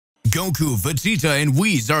Goku, Vegeta, and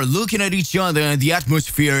Whis are looking at each other and the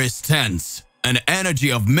atmosphere is tense. An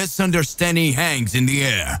energy of misunderstanding hangs in the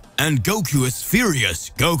air, and Goku is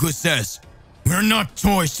furious. Goku says, "We're not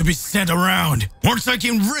toys to be sent around. We're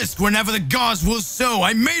taking risk whenever the gods will so.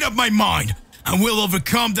 I made up my mind. I will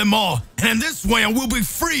overcome them all, and in this way I will be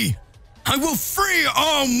free. I will free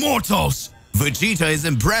all mortals." Vegeta is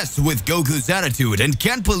impressed with Goku's attitude and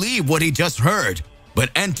can't believe what he just heard,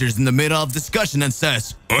 but enters in the middle of discussion and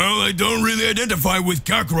says, "Well, I don't really identify with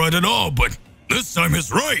Kakarot at all, but this time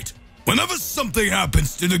he's right. Whenever something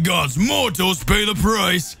happens to the gods, mortals pay the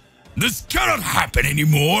price. This cannot happen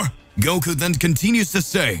anymore." Goku then continues to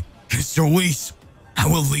say, "Mr. Whis, I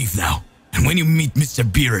will leave now, and when you meet Mr.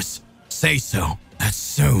 Beerus, say so, that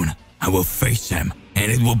soon I will face him,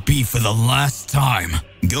 and it will be for the last time."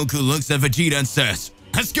 Goku looks at Vegeta and says,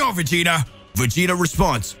 "Let's go, Vegeta." Vegeta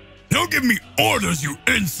responds, "Don't give me orders, you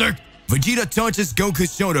insect." Vegeta touches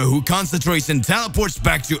Goku's shoulder, who concentrates and teleports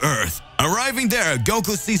back to Earth. Arriving there,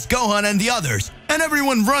 Goku sees Gohan and the others, and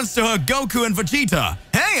everyone runs to hug Goku and Vegeta.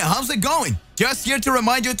 Hey, how's it going? Just here to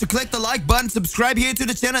remind you to click the like button, subscribe here to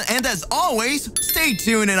the channel, and as always, stay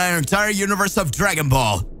tuned in our entire universe of Dragon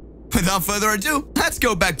Ball. Without further ado, let's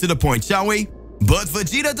go back to the point, shall we? But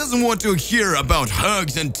Vegeta doesn't want to hear about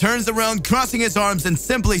hugs and turns around, crossing his arms, and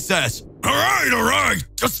simply says, all right,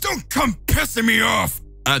 just don't come pissing me off."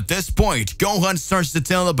 At this point, Gohan starts to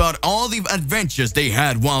tell about all the adventures they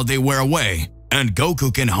had while they were away, and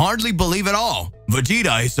Goku can hardly believe it all.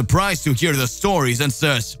 Vegeta is surprised to hear the stories and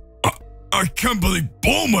says, I can't believe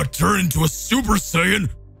Bulma turned into a Super Saiyan.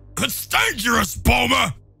 It's dangerous,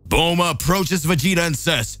 Bulma." Bulma approaches Vegeta and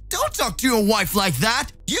says, "Don't talk to your wife like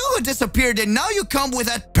that. You disappeared and now you come with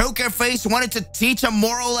that poker face wanting to teach a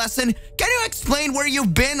moral lesson. Can you explain where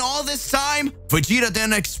you've been all this time?" Vegeta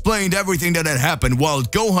then explained everything that had happened while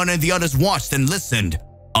Gohan and the others watched and listened,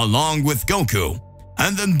 along with Goku.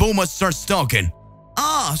 And then Bulma starts talking.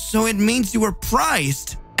 So it means you were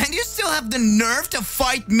prized. And you still have the nerve to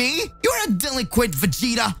fight me? You're a delinquent,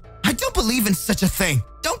 Vegeta. I don't believe in such a thing.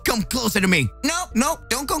 Don't come closer to me. No,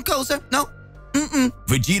 don't come closer. No.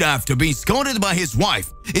 Vegeta, after being scolded by his wife,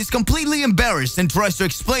 is completely embarrassed and tries to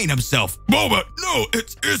explain himself. "Bulma, no,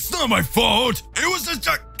 it's not my fault. It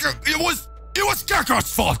was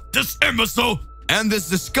Kakarot's fault, this imbecile." And this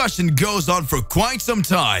discussion goes on for quite some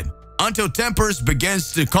time, until tempers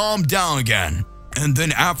begins to calm down again. And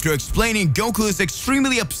then after explaining, Goku is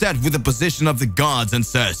extremely upset with the position of the gods and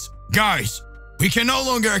says, "Guys, we can no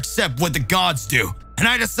longer accept what the gods do. And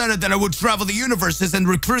I decided that I would travel the universes and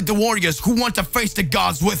recruit the warriors who want to face the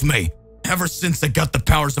gods with me. Ever since I got the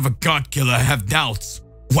powers of a god killer, I have doubts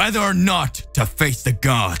whether or not to face the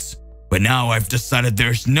gods. But now I've decided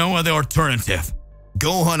there's no other alternative."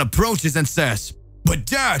 Gohan approaches and says, "But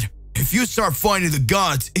Dad, if you start fighting the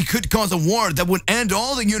gods, it could cause a war that would end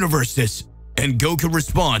all the universes." And Goku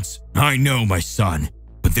responds, "I know, my son,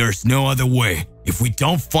 but there's no other way. If we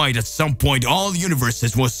don't fight, at some point all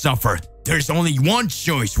universes will suffer. There's only one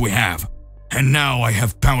choice we have. And now I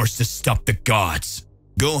have powers to stop the gods."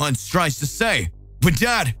 Gohan tries to say, "But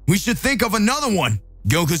Dad, we should think of another one."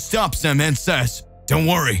 Goku stops him and says, "Don't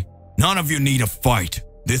worry, none of you need a fight.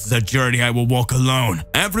 This is a journey I will walk alone."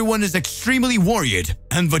 Everyone is extremely worried,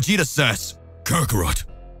 and Vegeta says, "Kakarot,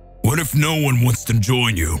 what if no one wants to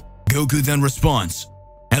join you?" Goku then responds,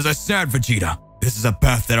 "As I said, Vegeta, this is a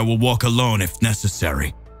path that I will walk alone if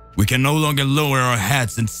necessary. We can no longer lower our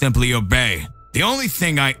heads and simply obey. The only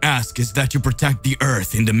thing I ask is that you protect the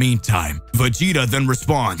Earth in the meantime." Vegeta then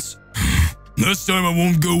responds, "This time I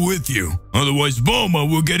won't go with you, otherwise Bulma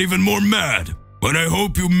will get even more mad. But I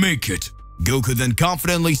hope you make it." Goku then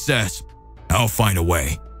confidently says, "I'll find a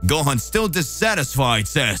way." Gohan, still dissatisfied,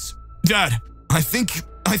 says, "Dad, I think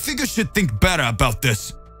you should think better about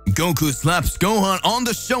this." Goku slaps Gohan on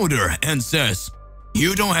the shoulder and says,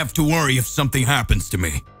 "You don't have to worry if something happens to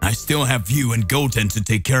me. I still have you and Goten to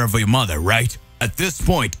take care of your mother, right?" At this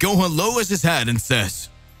point, Gohan lowers his head and says,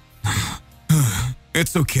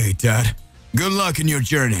 "It's okay, Dad. Good luck in your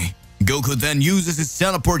journey." Goku then uses his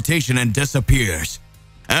teleportation and disappears.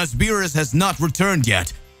 As Beerus has not returned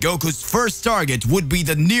yet, Goku's first target would be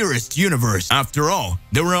the nearest universe. After all,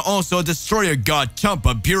 there were also a destroyer god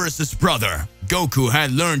Champa, Beerus' brother. Goku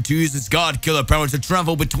had learned to use his god killer power to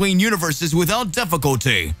travel between universes without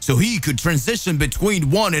difficulty, so he could transition between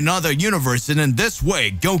one and other universe, and in this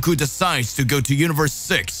way, Goku decides to go to Universe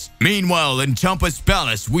 6. Meanwhile, in Champa's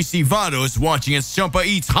palace, we see Vados watching as Champa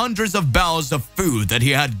eats hundreds of bowls of food that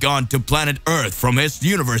he had gone to planet Earth from his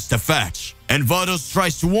universe to fetch. And Vados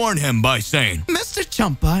tries to warn him by saying, "Mr.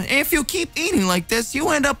 Champa, if you keep eating like this, you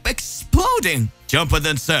end up exploding." Champa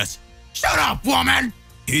then says, "Shut up, woman!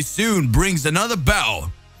 He soon brings another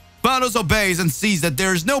bow. Vados obeys and sees that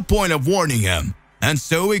there is no point of warning him, and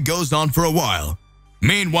so he goes on for a while.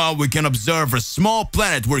 Meanwhile, we can observe a small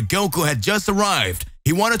planet where Goku had just arrived.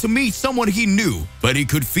 He wanted to meet someone he knew, but he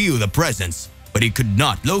could feel the presence, but he could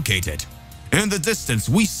not locate it. In the distance,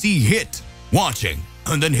 we see Hit watching,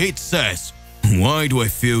 and then Hit says, "Why do I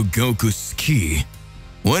feel Goku's ki?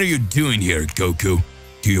 What are you doing here, Goku?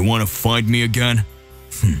 Do you want to fight me again?"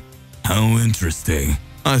 How interesting.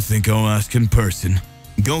 I think I'll ask in person.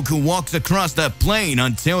 Goku walks across that plain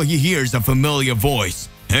until he hears a familiar voice.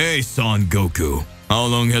 "Hey, Son Goku. How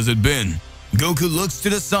long has it been?" Goku looks to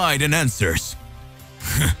the side and answers,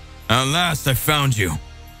 "At last I found you."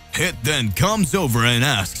 Hit then comes over and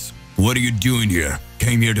asks, "What are you doing here?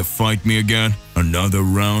 Came here to fight me again? Another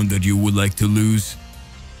round that you would like to lose?"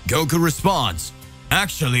 Goku responds,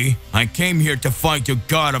 "Actually, I came here to fight your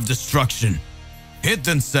god of destruction." Hit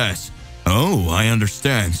then says, "Oh, I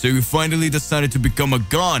understand. So you finally decided to become a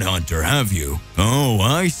god hunter, have you?" "Oh,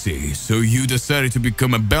 I see. So you decided to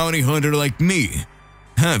become a bounty hunter like me,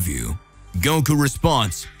 have you?" Goku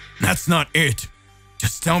responds, "That's not it.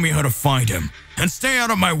 Just tell me how to find him, and stay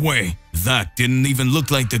out of my way." That didn't even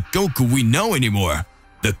look like the Goku we know anymore.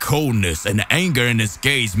 The coldness and anger in his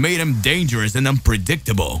gaze made him dangerous and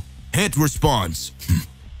unpredictable. Hit responds,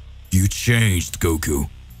 "You changed, Goku.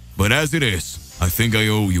 But as it is, I think I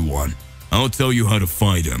owe you one. I'll tell you how to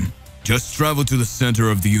find him. Just travel to the center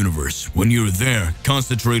of the universe. When you're there,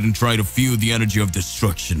 concentrate and try to feel the energy of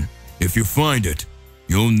destruction. If you find it,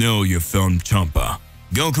 you'll know you found Champa."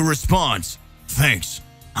 Goku responds, "Thanks.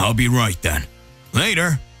 I'll be right then."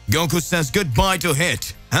 Later, Goku says goodbye to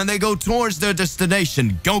Hit, and they go towards their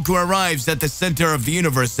destination. Goku arrives at the center of the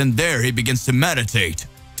universe, and there he begins to meditate,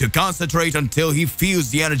 to concentrate until he feels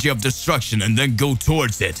the energy of destruction and then go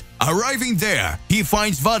towards it. Arriving there, he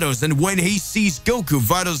finds Vados, and when he sees Goku,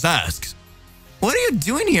 Vados asks, "What are you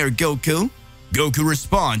doing here, Goku?" Goku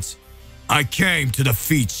responds, "I came to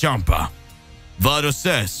defeat Champa." Vados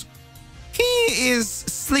says, "He is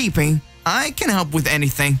sleeping. I can help with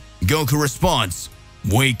anything." Goku responds,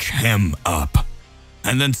 "Wake him up."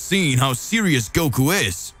 And then seeing how serious Goku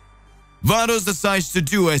is, Vados decides to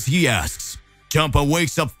do as he asks. Champa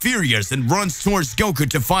wakes up furious and runs towards Goku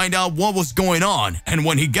to find out what was going on, and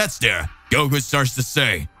when he gets there, Goku starts to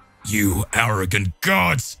say, "You arrogant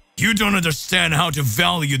gods! You don't understand how to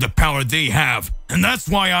value the power they have, and that's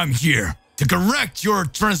why I'm here, to correct your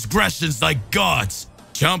transgressions like gods."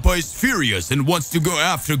 Champa is furious and wants to go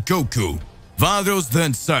after Goku. Vados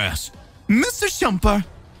then says, "Mr. Champa,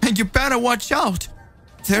 you better watch out.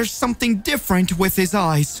 There's something different with his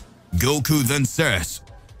eyes." Goku then says,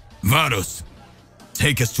 "Vados,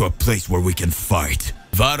 take us to a place where we can fight."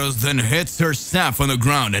 Vados then hits her staff on the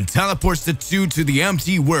ground and teleports the two to the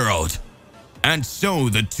empty world. And so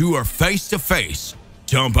the two are face to face.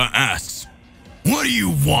 Champa asks, "What do you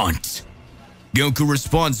want?" Goku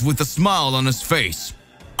responds with a smile on his face,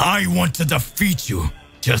 "I want to defeat you,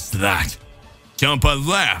 just that." Champa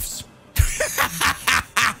laughs.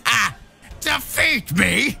 "Defeat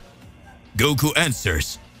me?" Goku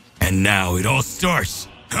answers, "And now it all starts.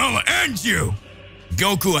 I'll end you."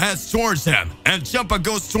 Goku heads towards him, and Champa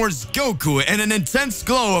goes towards Goku, and an intense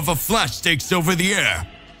glow of a flash takes over the air.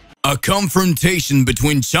 A confrontation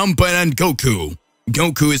between Champa and Goku.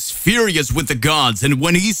 Goku is furious with the gods, and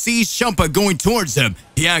when he sees Champa going towards him,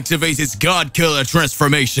 he activates his God Killer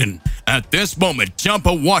transformation. At this moment,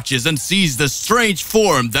 Champa watches and sees the strange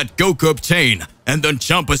form that Goku obtained, and then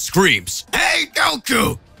Champa screams, "Hey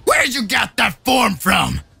Goku! Where'd you get that form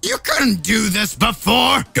from? You couldn't do this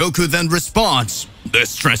before!" Goku then responds,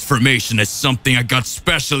 "This transformation is something I got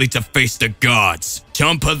specially to face the gods."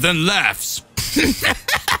 Champa then laughs.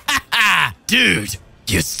 "Dude,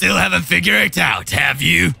 you still haven't figured it out, have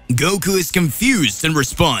you?" Goku is confused and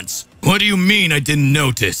responds, "What do you mean I didn't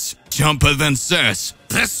notice?" Champa then says,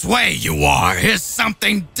 "This way you are is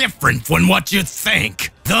something different from what you think.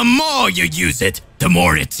 The more you use it, the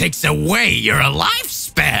more it takes away your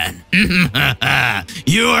lifespan.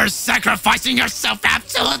 You are sacrificing yourself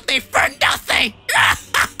absolutely for nothing."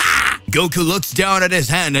 Goku looks down at his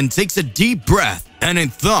hand and takes a deep breath, and in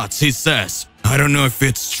thoughts he says, "I don't know if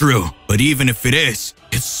it's true, but even if it is,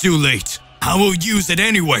 it's too late. I will use it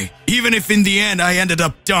anyway, even if in the end I ended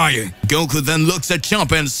up dying." Goku then looks at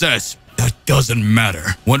Champa and says, "That doesn't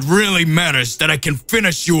matter. What really matters is that I can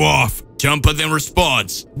finish you off. Champa then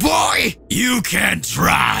responds, "Boy, you can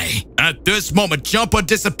try." At this moment, Champa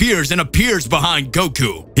disappears and appears behind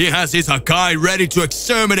Goku. He has his Hakai ready to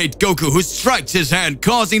exterminate Goku, who strikes his hand,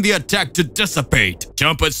 causing the attack to dissipate.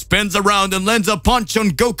 Champa spins around and lands a punch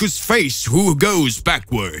on Goku's face, who goes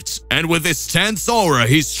backwards. And with his tense aura,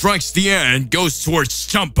 he strikes the air and goes towards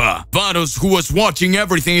Champa. Vados, who was watching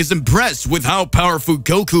everything, is impressed with how powerful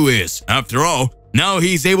Goku is. After all, now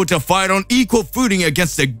he's able to fight on equal footing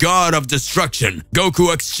against the god of destruction.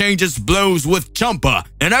 Goku exchanges blows with Champa,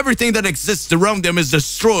 and everything that exists around them is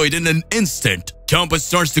destroyed in an instant. Champa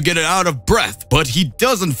starts to get out of breath, but he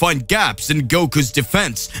doesn't find gaps in Goku's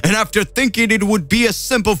defense, and after thinking it would be a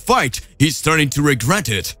simple fight, he's starting to regret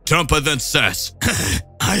it. Champa then says,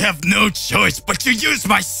 "I have no choice but to use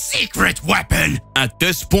my secret weapon." At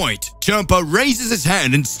this point, Champa raises his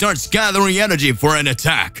hand and starts gathering energy for an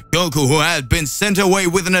attack. Goku, who had been sent away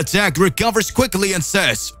with an attack, recovers quickly and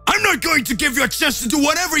says, "I'm not going to give you a chance to do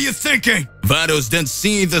whatever you're thinking." Vados, then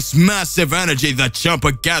seeing this massive energy that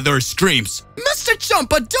Champa gathers, screams, "Mr.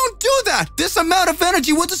 Champa, don't do that! This amount of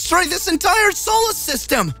energy will destroy this entire solar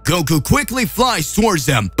system!" Goku quickly flies towards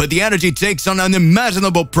them, but the energy takes on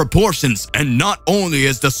unimaginable proportions, and not only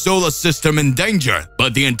is the solar system in danger,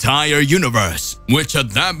 but the entire universe, which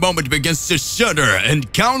at that moment begins to shudder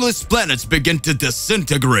and countless planets begin to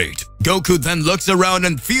disintegrate. Goku then looks around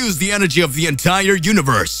and feels the energy of the entire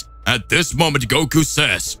universe. At this moment, Goku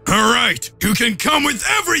says, "Alright, you can come with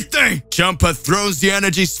everything!" Champa throws the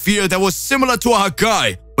energy sphere that was similar to a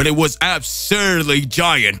Hakai, but it was absurdly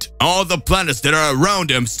giant. All the planets that are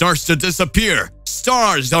around him starts to disappear.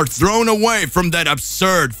 Stars are thrown away from that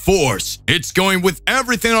absurd force. It's going with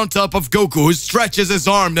everything on top of Goku, who stretches his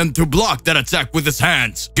arm and to block that attack with his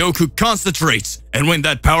hands. Goku concentrates, and when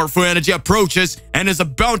that powerful energy approaches and is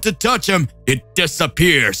about to touch him, it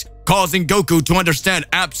disappears, causing Goku to understand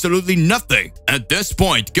absolutely nothing. At this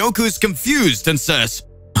point, Goku is confused and says,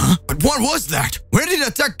 "Huh? But what was that? Where did the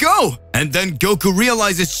attack go?" And then Goku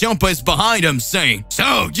realizes Champa is behind him, saying,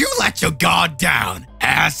 "So you let your guard down,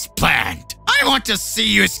 as planned. I want to see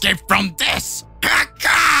you escape from this.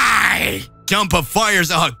 Hakai!" Champa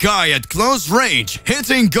fires a Hakai at close range,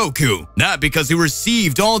 hitting Goku. Not because he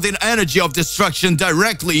received all the energy of destruction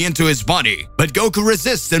directly into his body, but Goku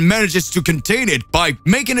resists and manages to contain it by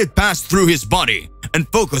making it pass through his body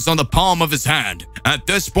and focus on the palm of his hand. At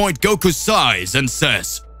this point, Goku sighs and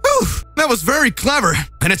says, "Whew, that was very clever,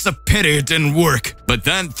 and it's a pity it didn't work," but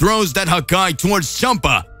then throws that Hakai towards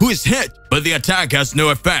Champa, who is hit, but the attack has no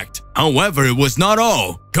effect. However, it was not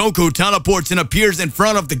all. Goku teleports and appears in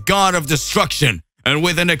front of the god of destruction, and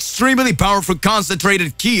with an extremely powerful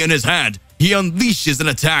concentrated ki in his hand, he unleashes an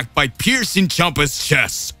attack by piercing Champa's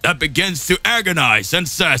chest that begins to agonize and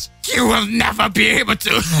says, "You will never be able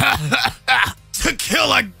to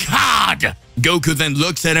kill a god." Goku then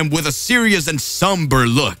looks at him with a serious and somber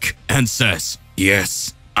look and says,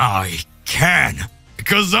 "Yes, I can,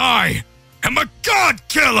 because I am a god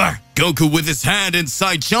killer." Goku, with his hand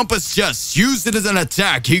inside Champa's chest, used it as an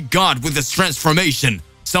attack he got with his transformation,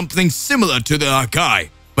 something similar to the Hakai,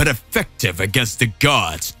 but effective against the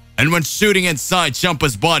gods. And when shooting inside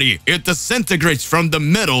Champa's body, it disintegrates from the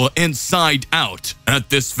middle inside out. At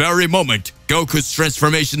this very moment, Goku's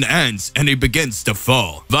transformation ends and he begins to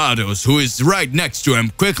fall. Vados, who is right next to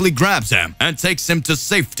him, quickly grabs him and takes him to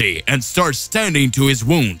safety and starts standing to his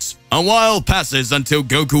wounds. A while passes until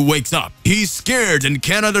Goku wakes up. He's scared and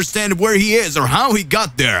can't understand where he is or how he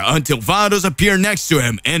got there until Vados appear next to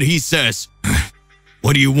him and he says,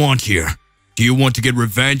 "What do you want here? Do you want to get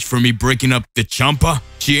revenge for me breaking up the Champa?"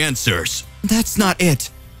 She answers, "That's not it.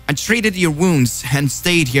 I treated your wounds and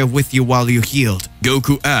stayed here with you while you healed."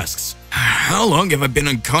 Goku asks, "How long have I been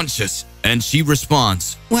unconscious?" And she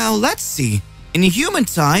responds, "Well, let's see. In human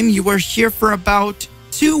time, you were here for about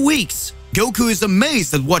 2 weeks. Goku is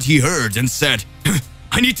amazed at what he heard and said,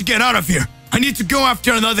 "I need to get out of here. I need to go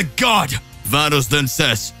after another god." Vados then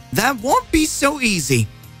says, "That won't be so easy.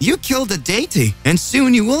 You killed a deity, and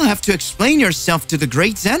soon you will have to explain yourself to the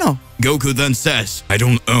great Zeno." Goku then says, "I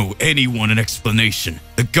don't owe anyone an explanation.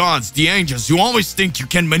 The gods, the angels, you always think you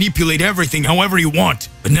can manipulate everything however you want,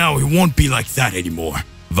 but now it won't be like that anymore."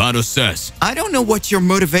 Vados says, "I don't know what your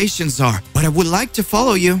motivations are, but I would like to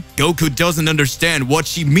follow you." Goku doesn't understand what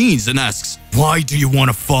she means and asks, "Why do you want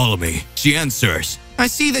to follow me?" She answers, "I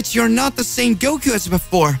see that you're not the same Goku as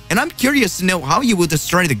before, and I'm curious to know how you will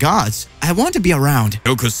destroy the gods. I want to be around."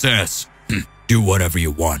 Goku says, "Do whatever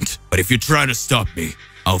you want, but if you try to stop me,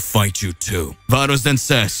 I'll fight you too." Vados then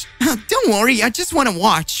says, "Don't worry, I just want to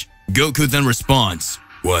watch." Goku then responds,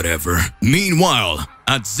 "Whatever." Meanwhile,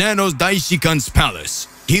 at Zeno's Daishikan's palace,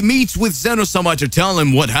 he meets with Zeno-sama to tell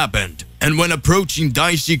him what happened. And when approaching,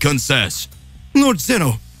 Daishi-kun says, Lord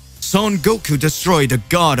Zeno, Son Goku destroyed the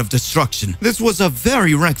god of destruction. This was a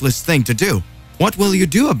very reckless thing to do. What will you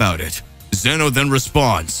do about it? Zeno then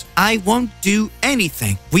responds, I won't do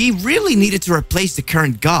anything. We really needed to replace the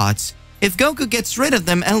current gods. If Goku gets rid of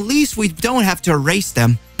them, at least we don't have to erase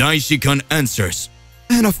them. Daishi-kun answers,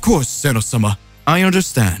 And of course, Zeno-sama, I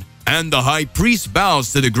understand. And the high priest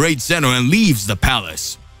bows to the great Zeno and leaves the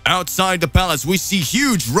palace. Outside the palace, we see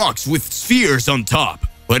huge rocks with spheres on top.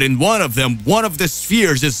 But in one of them, one of the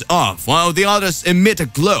spheres is off, while the others emit a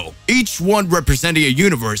glow, each one representing a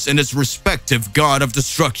universe and its respective god of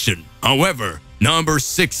destruction. However, number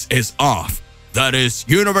 6 is off. That is,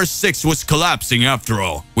 Universe 6 was collapsing after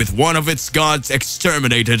all. With one of its gods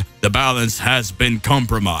exterminated, the balance has been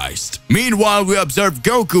compromised. Meanwhile, we observe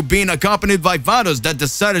Goku being accompanied by Vados that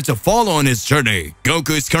decided to follow on his journey.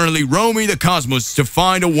 Goku is currently roaming the cosmos to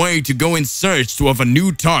find a way to go in search of a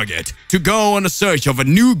new target, to go on a search of a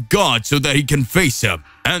new god so that he can face him.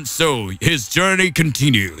 And so, his journey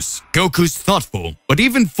continues. Goku's thoughtful, but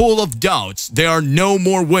even full of doubts, there are no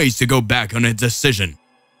more ways to go back on his decision.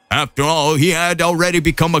 After all, he had already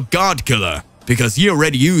become a god killer, because he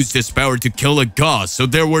already used his power to kill a god, so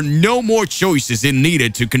there were no more choices he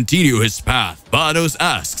needed to continue his path. Vados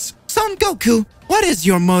asks, Son Goku, what is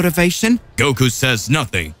your motivation? Goku says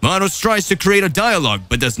nothing. Vados tries to create a dialogue,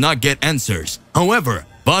 but does not get answers. However,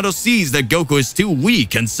 Vados sees that Goku is still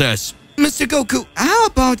weak and says, Mr. Goku, how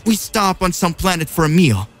about we stop on some planet for a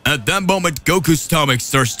meal? At that moment, Goku's stomach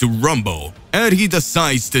starts to rumble, and he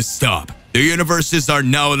decides to stop. The universes are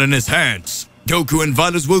now in his hands. Goku and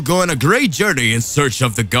Vados will go on a great journey in search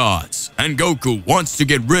of the gods, and Goku wants to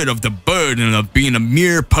get rid of the burden of being a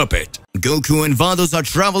mere puppet. Goku and Vados are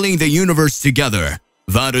traveling the universe together.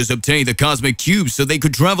 Vados obtained the cosmic cube so they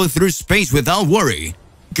could travel through space without worry.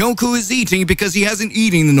 Goku is eating because he hasn't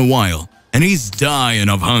eaten in a while, and he's dying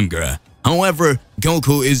of hunger. However,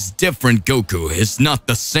 Goku is different. Goku is not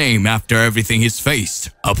the same after everything he's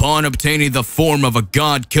faced. Upon obtaining the form of a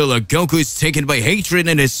god killer, Goku is taken by hatred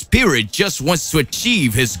and his spirit just wants to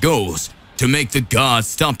achieve his goals, to make the gods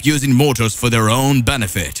stop using mortals for their own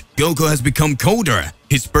benefit. Goku has become colder.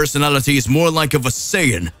 His personality is more like of a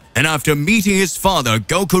saiyan. And after meeting his father,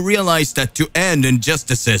 Goku realized that to end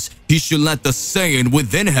injustices, he should let the Saiyan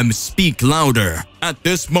within him speak louder. At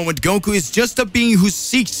this moment, Goku is just a being who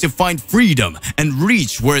seeks to find freedom and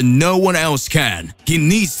reach where no one else can. He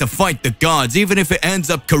needs to fight the gods even if it ends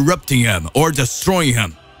up corrupting him or destroying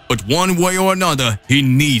him. But one way or another, he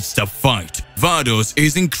needs to fight. Vados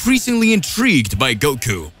is increasingly intrigued by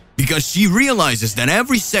Goku because she realizes that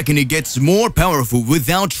every second he gets more powerful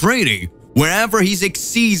without training. Wherever he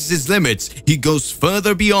exceeds his limits, he goes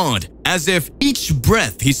further beyond, as if each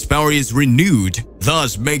breath his power is renewed,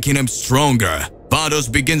 thus making him stronger. Vados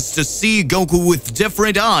begins to see Goku with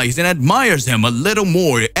different eyes and admires him a little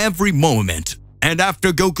more every moment. And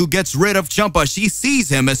after Goku gets rid of Champa, she sees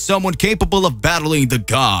him as someone capable of battling the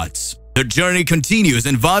gods. The journey continues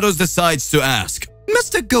and Vados decides to ask,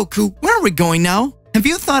 Mr. Goku, where are we going now? Have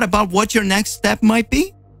you thought about what your next step might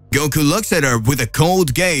be? Goku looks at her with a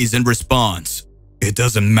cold gaze and responds, It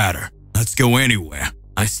doesn't matter. Let's go anywhere.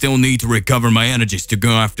 I still need to recover my energies to go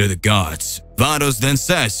after the gods. Vados then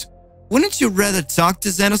says, Wouldn't you rather talk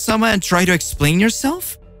to Zeno-sama and try to explain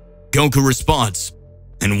yourself? Goku responds,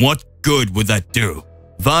 And what good would that do?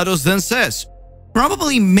 Vados then says,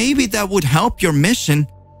 Probably maybe that would help your mission.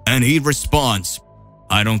 And he responds,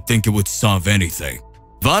 I don't think it would solve anything.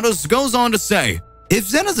 Vados goes on to say, If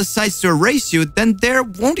Zeno decides to erase you, then there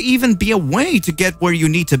won't even be a way to get where you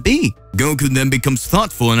need to be. Goku then becomes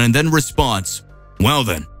thoughtful and then responds, Well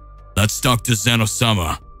then, let's talk to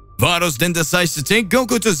Zeno-sama. Vados then decides to take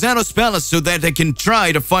Goku to Zeno's palace so that they can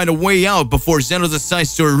try to find a way out before Zeno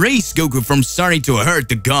decides to erase Goku from starting to hurt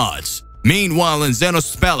the gods. Meanwhile, in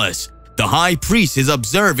Zeno's palace, the High Priest is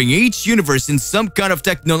observing each universe in some kind of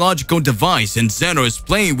technological device and Zeno is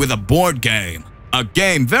playing with a board game. A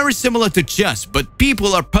game very similar to chess, but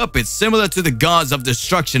people are puppets similar to the gods of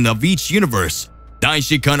destruction of each universe.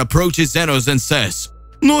 Daishi-kun approaches Zeno and says,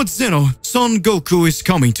 Lord Zeno, Son Goku is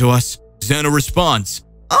coming to us. Zeno responds,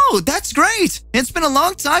 Oh, that's great! It's been a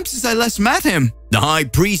long time since I last met him. The High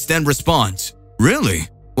Priest then responds, Really?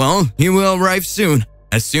 Well, he will arrive soon.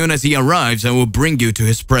 As soon as he arrives, I will bring you to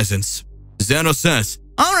his presence. Zeno says,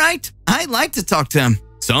 All right, I'd like to talk to him.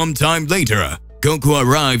 Sometime later, Goku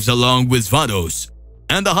arrives along with Vados,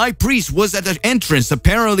 and the High Priest was at the entrance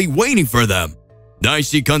apparently waiting for them.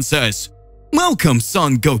 Daishi-kun says, Welcome,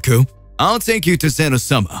 Son Goku. I'll take you to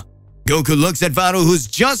Zeno-sama. Goku looks at Vados who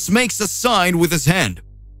just makes a sign with his hand,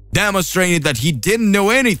 demonstrating that he didn't know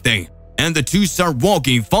anything, and the two start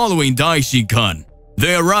walking following Daishi-kun.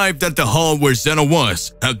 They arrived at the hall where Zeno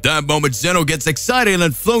was. At that moment, Zeno gets excited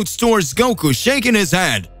and floats towards Goku, shaking his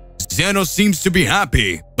hand. Zeno seems to be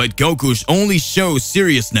happy, but Goku only shows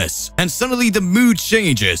seriousness. And suddenly the mood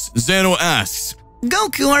changes. Zeno asks,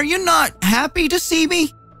 Goku, are you not happy to see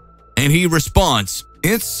me? and he responds,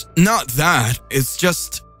 "It's not that. It's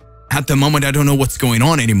just, at the moment I don't know what's going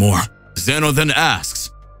on anymore." Zeno then asks,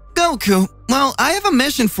 Goku, well, I have a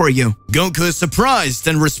mission for you. Goku is surprised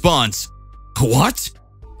and responds, "What?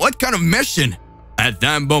 What kind of mission?" At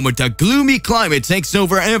that moment, a gloomy climate takes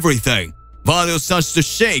over everything. Vado starts to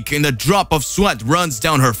shake and a drop of sweat runs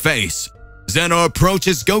down her face. Zeno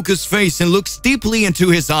approaches Goku's face and looks deeply into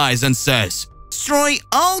his eyes and says, Destroy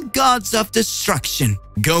all gods of destruction.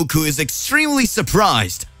 Goku is extremely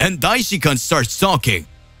surprised and Daishi-kun starts talking.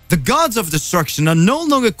 The gods of destruction are no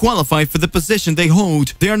longer qualified for the position they hold.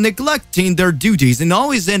 They are neglecting their duties and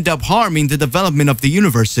always end up harming the development of the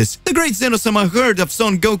universes. The great Zeno-sama heard of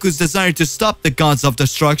Son Goku's desire to stop the gods of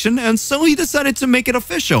destruction, and so he decided to make it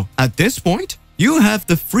official. At this point, you have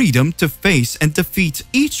the freedom to face and defeat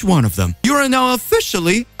each one of them. You are now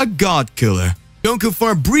officially a god killer. Goku for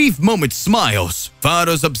a brief moment smiles.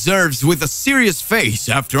 Vados observes with a serious face.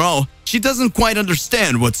 After all, she doesn't quite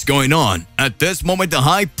understand what's going on. At this moment, the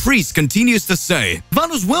high priest continues to say,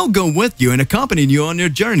 Vados will go with you and accompany you on your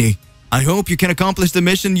journey. I hope you can accomplish the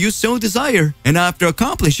mission you so desire. And after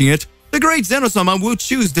accomplishing it, the great Zeno-sama will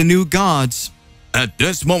choose the new gods. At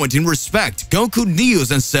this moment, in respect, Goku kneels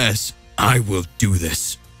and says, "I will do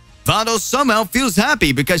this." Vados somehow feels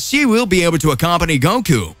happy because she will be able to accompany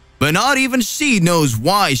Goku. But not even she knows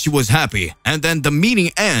why she was happy. And then the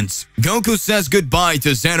meeting ends. Goku says goodbye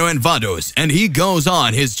to Zeno and Vados, and he goes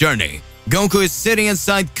on his journey. Goku is sitting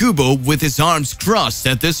inside Kubo with his arms crossed.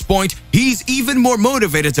 At this point, he's even more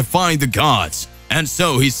motivated to find the gods. And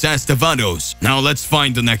so he says to Vados, "Now let's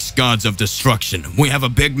find the next gods of destruction. We have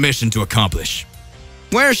a big mission to accomplish.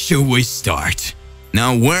 Where should we start?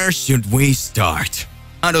 Now where should we start?"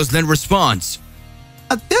 Vados then responds,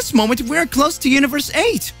 At this moment, we're close to Universe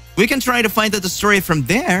 8. We can try to find the destroyer from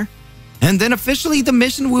there, and then officially the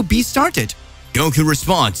mission will be started. Goku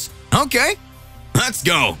responds, "Okay, let's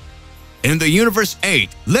go." In the Universe 8,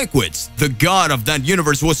 Liquids, the god of that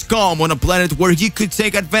universe, was calm on a planet where he could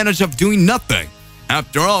take advantage of doing nothing.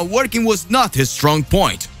 After all, working was not his strong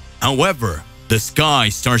point. However, the sky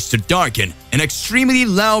starts to darken. An extremely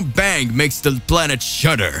loud bang makes the planet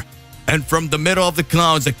shudder. And from the middle of the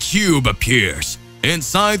clouds, a cube appears.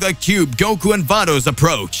 Inside the cube, Goku and Vados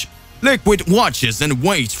approach. Liquid watches and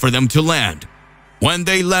waits for them to land. When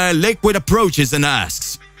they land, Liquid approaches and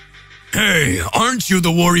asks, "Hey, aren't you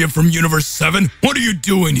the warrior from Universe 7? What are you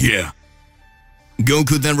doing here?"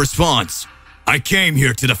 Goku then responds, "I came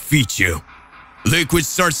here to defeat you." Liquid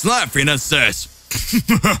starts laughing and says,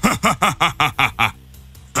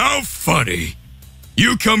 "How funny.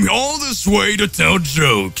 You come all this way to tell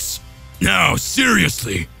jokes. Now,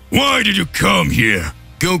 seriously, why did you come here?"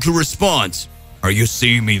 Goku responds, "Are you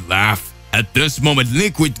seeing me laugh?" At this moment,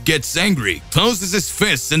 Liquid gets angry, closes his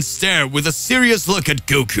fists and stares with a serious look at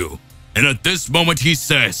Goku. And at this moment he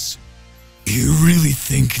says, "You really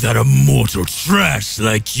think that a mortal trash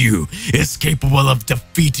like you is capable of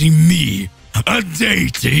defeating me, a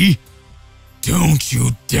deity? Don't you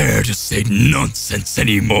dare to say nonsense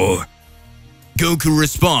anymore." Goku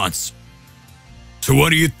responds, "So what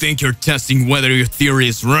do you think you're testing whether your theory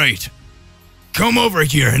is right? Come over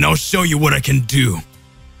here and I'll show you what I can do."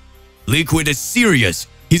 Liquid is serious.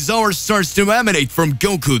 His aura starts to emanate from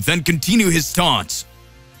Goku, then continue his taunts.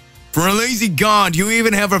 "For a lazy god, you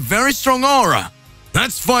even have a very strong aura.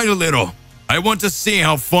 Let's fight a little. I want to see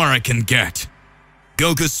how far I can get."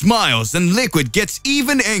 Goku smiles and Liquid gets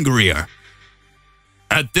even angrier.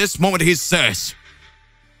 At this moment he says,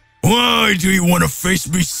 "Why do you want to face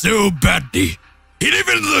me so badly? It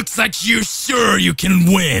even looks like you're sure you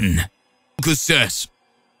can win." Goku says,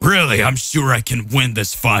 "Really, I'm sure I can win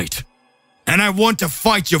this fight. And I want to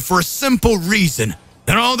fight you for a simple reason,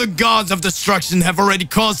 that all the gods of destruction have already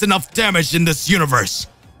caused enough damage in this universe.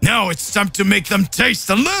 Now it's time to make them taste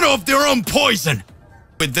a little of their own poison."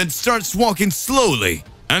 But then starts walking slowly,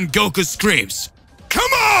 and Goku screams,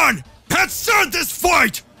 "Come on! Let's start this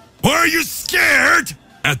fight! Are you scared?"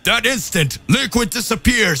 At that instant, Liquid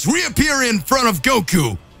disappears, reappearing in front of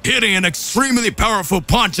Goku, hitting an extremely powerful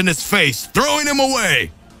punch in his face, throwing him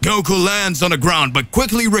away. Goku lands on the ground but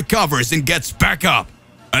quickly recovers and gets back up.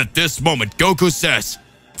 At this moment, Goku says,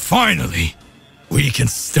 "Finally, we can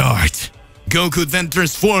start." Goku then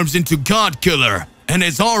transforms into God Killer, and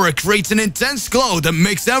his aura creates an intense glow that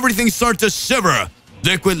makes everything start to shiver.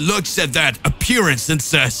 Liquid looks at that appearance and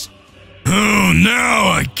says, Oh, now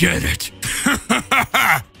I get it.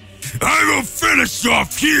 I will finish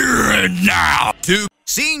off here and now.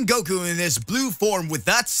 Seeing Goku in his blue form with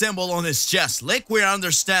that symbol on his chest, Liquid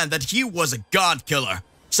understand that he was a god killer.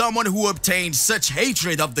 Someone who obtained such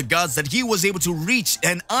hatred of the gods that he was able to reach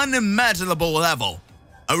an unimaginable level.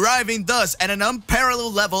 Arriving thus at an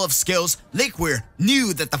unparalleled level of skills, Liquid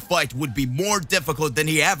knew that the fight would be more difficult than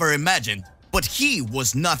he ever imagined. But he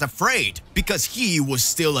was not afraid, because he was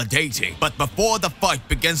still a deity. But before the fight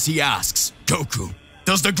begins, he asks, Goku,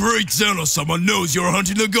 does the great Zeno-sama knows you're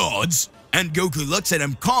hunting the gods? And Goku looks at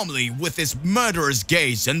him calmly with his murderous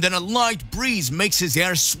gaze, and then a light breeze makes his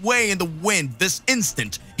hair sway in the wind. This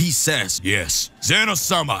instant, he says, yes,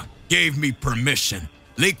 Zeno-sama gave me permission.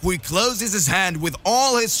 Liquid closes his hand with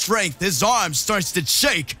all his strength, his arm starts to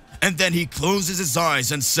shake, and then he closes his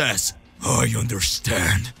eyes and says, I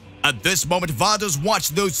understand. At this moment, Vados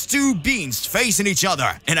watched those two beings facing each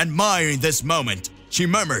other and admiring this moment. She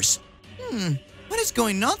murmurs, what is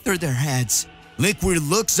going on through their heads? Liquid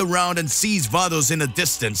looks around and sees Vados in the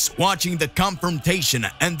distance, watching the confrontation,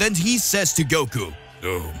 and then he says to Goku,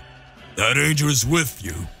 oh, that angel is with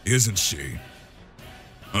you, isn't she?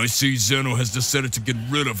 I see Zeno has decided to get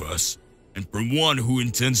rid of us, and for one who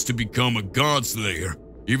intends to become a god slayer,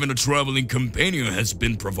 even a traveling companion has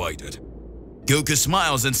been provided. Goku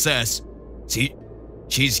smiles and says,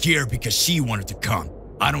 she's here because she wanted to come.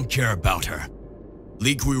 I don't care about her.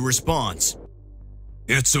 Liquid responds,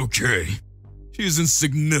 it's okay. She's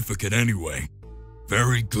insignificant anyway.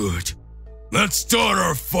 Very good. Let's start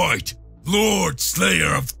our fight, Lord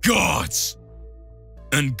Slayer of Gods.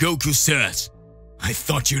 And Goku says, I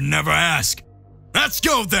thought you'd never ask. Let's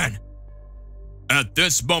go then. At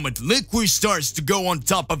this moment, Liquid starts to go on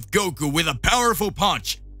top of Goku with a powerful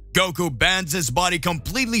punch. Goku bends his body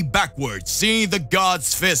completely backwards, seeing the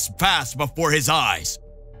god's fist pass before his eyes.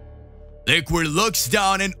 Liquid looks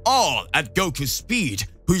down in awe at Goku's speed,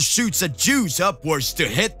 who shoots a juice upwards to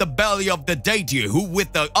hit the belly of the deity, who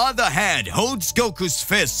with the other hand holds Goku's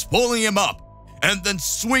fists, pulling him up, and then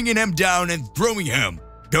swinging him down and throwing him,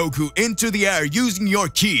 Goku, into the air using your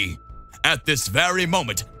ki. At this very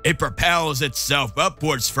moment, it propels itself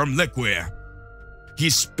upwards from Liquid. He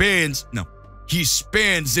spins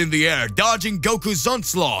in the air, dodging Goku's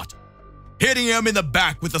onslaught, hitting him in the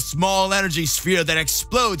back with a small energy sphere that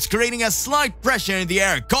explodes, creating a slight pressure in the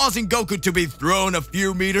air, causing Goku to be thrown a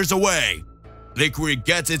few meters away. Liquid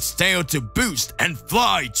gets its tail to boost and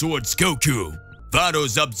fly towards Goku.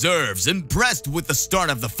 Vados observes, impressed with the start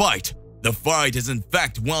of the fight. The fight is in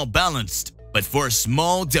fact well balanced, but for a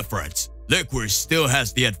small difference, Liquid still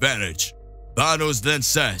has the advantage. Vados then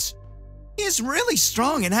says, he is really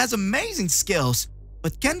strong and has amazing skills,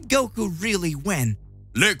 but can Goku really win?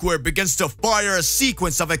 Liquid begins to fire a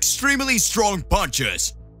sequence of extremely strong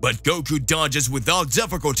punches, but Goku dodges without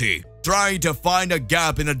difficulty, trying to find a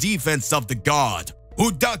gap in the defense of the god,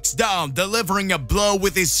 who ducks down, delivering a blow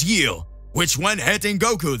with his heel, which when hitting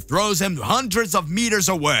Goku throws him hundreds of meters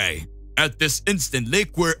away. At this instant,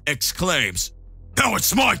 Liquid exclaims, now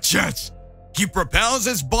it's my chance! He propels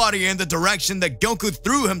his body in the direction that Goku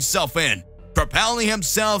threw himself in, propelling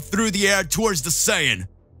himself through the air towards the Saiyan.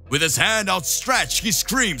 With his hand outstretched, he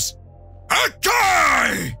screams,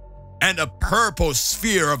 Akai! And a purple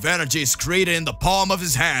sphere of energy is created in the palm of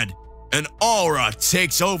his hand. An aura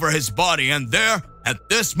takes over his body, and there, at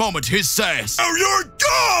this moment, he says, now you're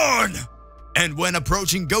gone! And when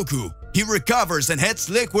approaching Goku, he recovers and hits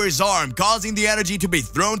Liquid's arm, causing the energy to be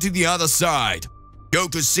thrown to the other side.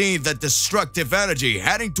 Goku sees that destructive energy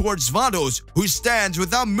heading towards Vados, who stands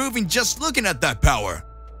without moving, just looking at that power.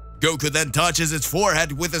 Goku then touches his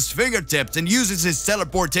forehead with his fingertips and uses his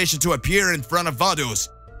teleportation to appear in front of Vados,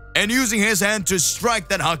 and using his hand to strike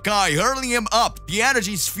that Hakai, hurling him up the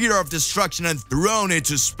energy sphere of destruction and thrown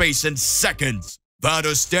into space in seconds.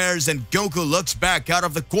 Vados stares and Goku looks back out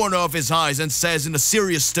of the corner of his eyes and says in a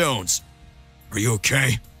serious tones, are you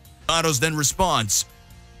okay? Vados then responds,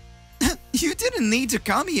 you didn't need to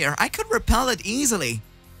come here. I could repel it easily.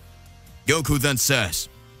 Goku then says,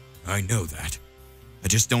 I know that. I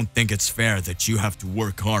just don't think it's fair that you have to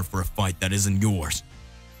work hard for a fight that isn't yours.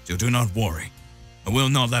 So do not worry. I will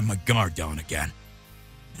not let my guard down again.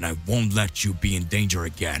 And I won't let you be in danger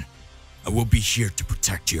again. I will be here to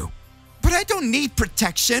protect you. But I don't need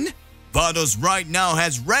protection. Vados right now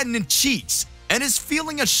has reddened cheeks and is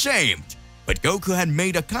feeling ashamed. But Goku had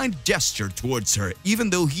made a kind gesture towards her, even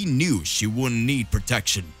though he knew she wouldn't need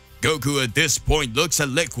protection. Goku at this point looks at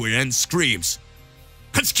Liquid and screams,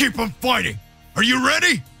 let's keep on fighting! Are you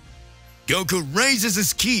ready? Goku raises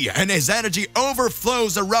his ki and his energy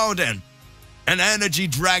overflows around him. An energy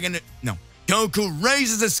dragon... Goku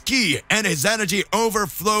raises his ki and his energy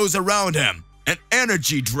overflows around him. An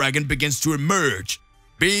energy dragon begins to emerge.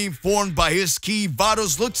 Being formed by his ki,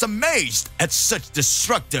 Vados looks amazed at such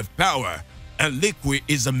destructive power, and Liquid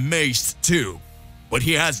is amazed too. But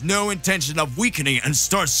he has no intention of weakening and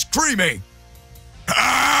starts screaming.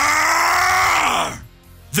 Arrgh!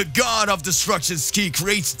 The god of destruction's ki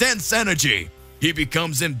creates dense energy. He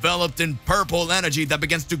becomes enveloped in purple energy that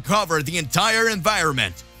begins to cover the entire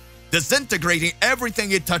environment, disintegrating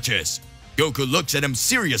everything it touches. Goku looks at him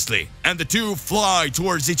seriously, and the two fly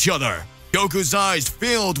towards each other. Goku's eyes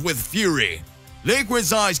filled with fury,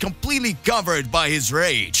 Liquid's eyes completely covered by his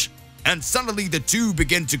rage, and suddenly the two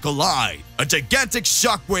begin to collide. A gigantic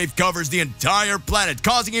shockwave covers the entire planet,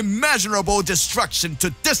 causing immeasurable destruction to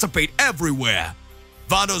dissipate everywhere.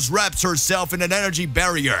 Vados wraps herself in an energy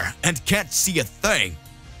barrier and can't see a thing.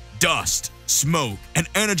 Dust, smoke, and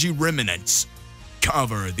energy remnants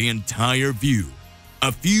cover the entire view.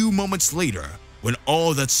 A few moments later, when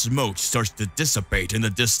all that smoke starts to dissipate in the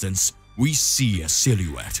distance, we see a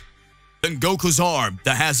silhouette. Then Goku's arm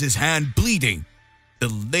that has his hand bleeding, the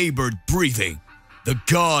labored breathing, the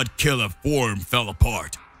god killer form fell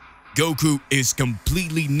apart. Goku is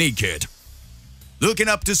completely naked, looking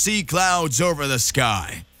up to see clouds over the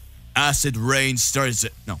sky. Acid rain starts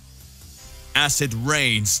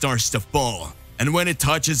to fall, and when it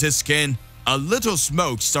touches his skin, a little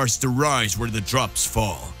smoke starts to rise where the drops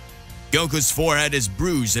fall. Goku's forehead is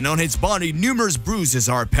bruised, and on his body numerous bruises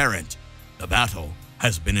are apparent. The battle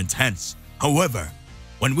has been intense. However,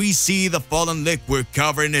 when we see the fallen Liquid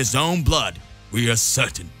covered in his own blood, we are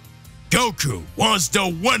certain Goku was the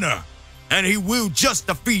winner, and he will just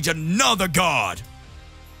defeat another god.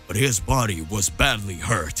 But his body was badly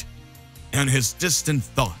hurt. In his distant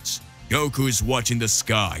thoughts, Goku is watching the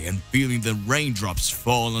sky and feeling the raindrops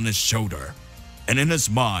fall on his shoulder. And in his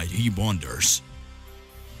mind, he wonders,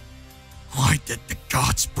 why did the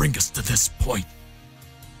gods bring us to this point?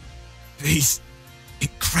 These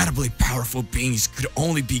incredibly powerful beings could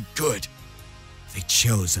only be good. They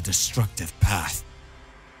chose a destructive path.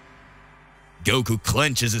 Goku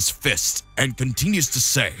clenches his fist and continues to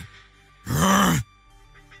say,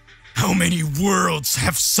 how many worlds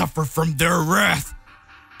have suffered from their wrath?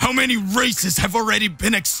 How many races have already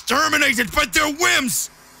been exterminated by their whims?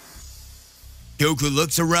 Goku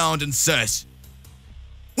looks around and says,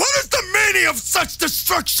 what is the meaning of such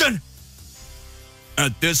destruction?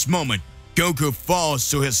 At this moment, Goku falls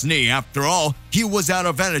to his knee. After all, he was out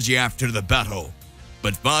of energy after the battle.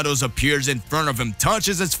 But Vados appears in front of him,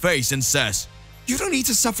 touches his face, and says, You don't need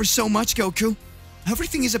to suffer so much, Goku.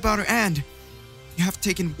 Everything is about to end. You have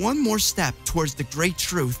taken one more step towards the great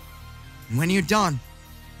truth. And when you're done,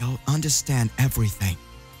 you'll understand everything.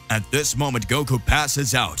 At this moment, Goku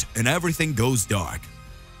passes out and everything goes dark.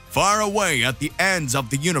 Far away at the ends of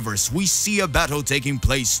the universe, we see a battle taking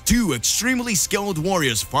place. Two extremely skilled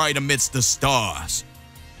warriors fight amidst the stars.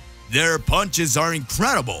 Their punches are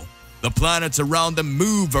incredible. The planets around them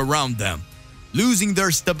move around them, losing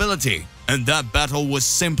their stability, and that battle was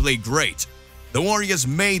simply great. The warriors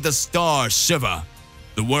made the stars shiver,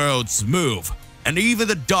 the worlds move, and even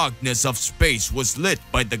the darkness of space was lit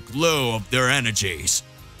by the glow of their energies.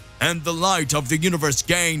 And the light of the universe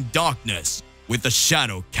gained darkness with the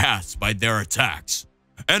shadow cast by their attacks.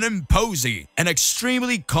 An imposing and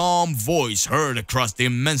extremely calm voice heard across the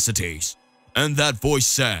immensities, and that voice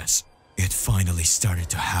says, "It finally started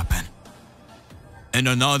to happen." And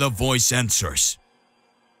another voice answers,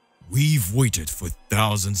 "We've waited for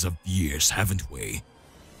thousands of years, haven't we?"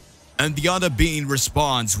 And the other being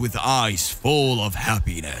responds with eyes full of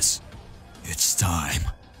happiness, "It's time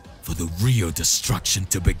for the real destruction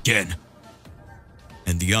to begin."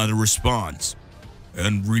 And the other responds,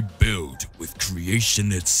 "And rebuild with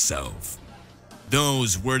creation itself."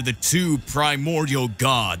 Those were the two primordial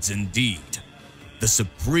gods indeed, the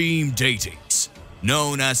supreme deities,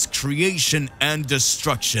 known as creation and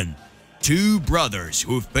destruction, two brothers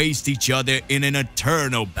who faced each other in an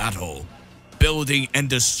eternal battle, building and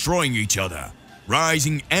destroying each other,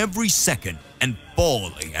 rising every second and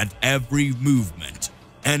falling at every movement.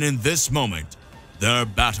 And in this moment, their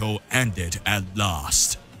battle ended at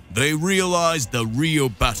last. They realized the real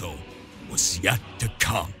battle was yet to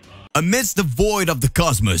come. Amidst the void of the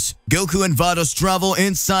cosmos, Goku and Vados travel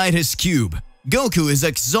inside his cube. Goku is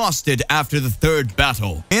exhausted after the third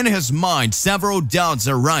battle. In his mind, several doubts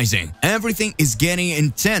are rising. Everything is getting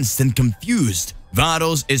intense and confused.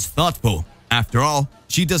 Vados is thoughtful. After all,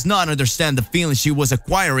 she does not understand the feeling she was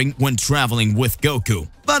acquiring when traveling with Goku.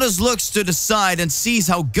 Vados looks to the side and sees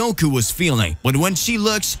how Goku was feeling, but when she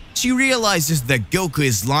looks, she realizes that Goku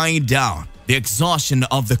is lying down. The exhaustion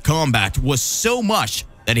of the combat was so much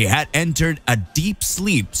that he had entered a deep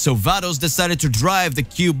sleep, so Vados decided to drive the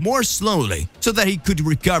cube more slowly so that he could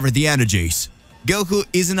recover the energies. Goku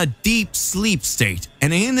is in a deep sleep state,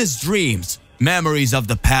 and in his dreams, memories of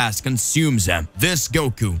the past consumes him. This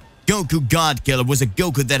Goku God Killer, was a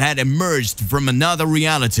Goku that had emerged from another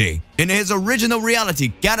reality. In his original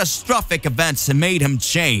reality, catastrophic events had made him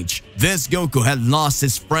change. This Goku had lost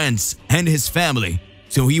his friends and his family,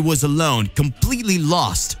 so he was alone, completely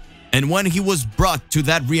lost. And when he was brought to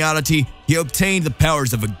that reality, he obtained the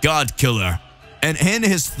powers of a God Killer. And in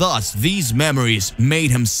his thoughts, these memories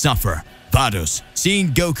made him suffer. Vados,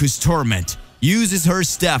 seeing Goku's torment, uses her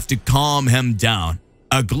staff to calm him down.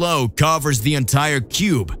 A glow covers the entire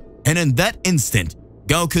cube, and in that instant,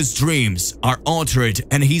 Goku's dreams are altered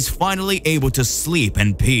and he's finally able to sleep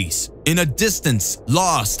in peace. In a distance,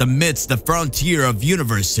 lost amidst the frontier of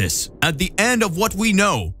universes, at the end of what we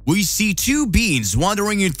know, we see two beings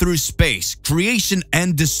wandering through space, creation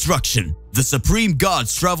and destruction. The supreme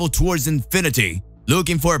gods travel towards infinity,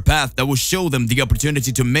 looking for a path that will show them the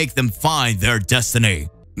opportunity to make them find their destiny.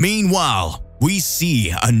 Meanwhile, we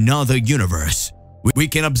see another universe. We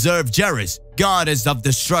can observe Geras, goddess of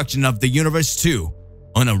destruction of the universe too,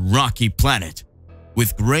 on a rocky planet.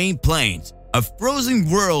 With grey plains, a frozen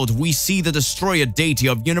world, we see the destroyer deity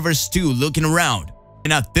of Universe 2 looking around.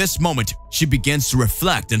 And at this moment, she begins to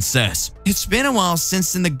reflect and says, "It's been a while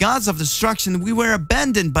since in the gods of destruction we were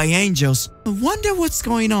abandoned by angels. I wonder what's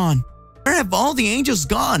going on. Where have all the angels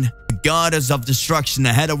gone?" The goddess of destruction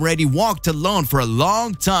had already walked alone for a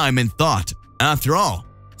long time in thought. After all,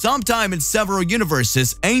 sometime in several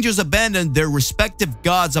universes, angels abandoned their respective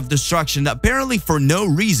gods of destruction apparently for no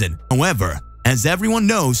reason. However, as everyone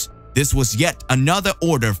knows, this was yet another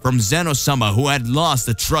order from Zeno-sama, who had lost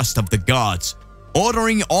the trust of the gods,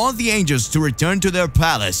 ordering all the angels to return to their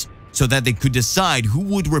palace so that they could decide who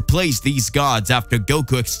would replace these gods after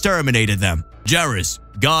Goku exterminated them. Geras,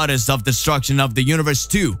 goddess of destruction of the universe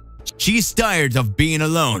 2, she's tired of being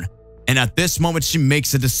alone, and at this moment she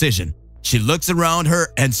makes a decision. She looks around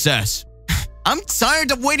her and says, "I'm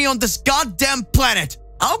tired of waiting on this goddamn planet.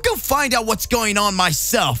 I'll go find out what's going on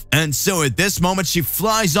myself." And so at this moment, she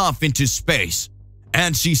flies off into space.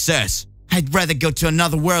 And she says, "I'd rather go to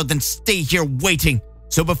another world than stay here waiting."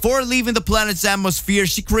 So before leaving the planet's atmosphere,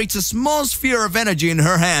 she creates a small sphere of energy in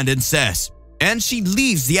her hand and says, and she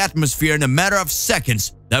leaves the atmosphere in a matter of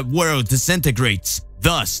seconds. That world disintegrates,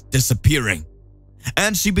 thus disappearing.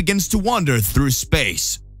 And she begins to wander through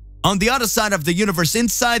space. On the other side of the universe,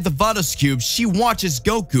 inside the Vados cube, she watches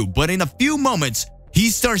Goku, but in a few moments,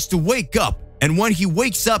 he starts to wake up, and when he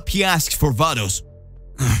wakes up, he asks for Vados.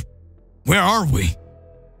 "Where are we?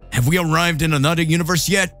 Have we arrived in another universe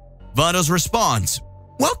yet?" Vados responds,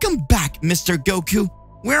 "Welcome back, Mr. Goku.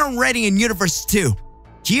 We're already in Universe 2.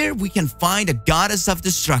 Here we can find a goddess of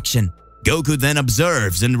destruction." Goku then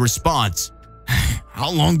observes and responds,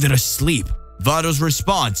 "How long did I sleep?" Vados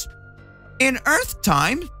responds, "In Earth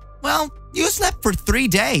time, well, you slept for 3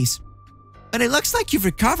 days. But it looks like you've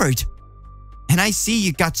recovered. And I see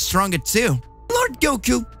you got stronger too. Lord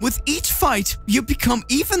Goku, with each fight, you become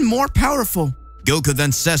even more powerful." Goku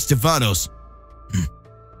then says to Vados,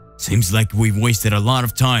 "Seems like we've wasted a lot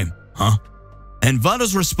of time, huh?" And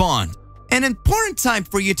Vados responds, "An important time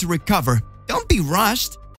for you to recover. Don't be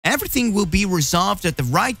rushed. Everything will be resolved at the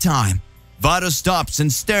right time." Vados stops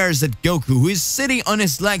and stares at Goku, who is sitting on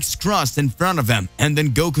his legs crossed in front of him, and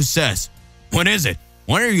then Goku says, "What is it?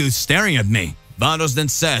 Why are you staring at me?" Vados then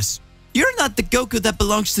says, "You're not the Goku that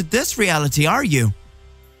belongs to this reality, are you?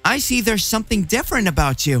 I see there's something different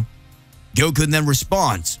about you." Goku then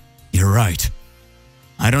responds, "You're right.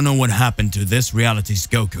 I don't know what happened to this reality's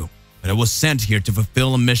Goku, but I was sent here to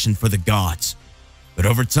fulfill a mission for the gods. But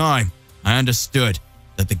over time, I understood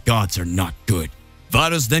that the gods are not good."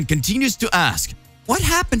 Vados then continues to ask, "What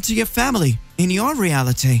happened to your family in your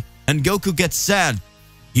reality?" And Goku gets sad.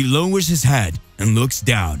 He lowers his head and looks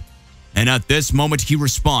down. And at this moment he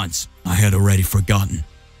responds, "I had already forgotten.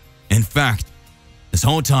 In fact, this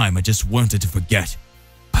whole time I just wanted to forget,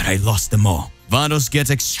 but I lost them all." Vados gets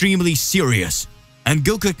extremely serious, and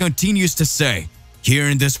Goku continues to say, "Here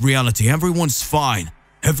in this reality, everyone's fine.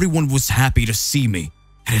 Everyone was happy to see me,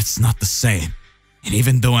 and it's not the same. And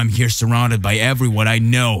even though I'm here surrounded by everyone I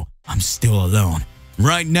know, I'm still alone."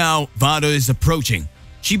 Right now, Vados is approaching.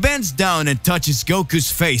 She bends down and touches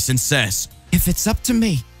Goku's face and says, "If it's up to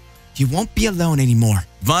me, you won't be alone anymore."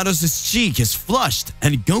 Vados' cheek is flushed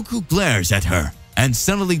and Goku glares at her. And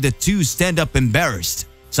suddenly the two stand up embarrassed.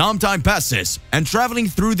 Some time passes, and traveling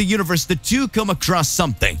through the universe, the two come across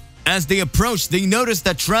something. As they approached, they noticed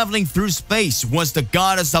that traveling through space was the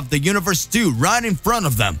goddess of the universe too, right in front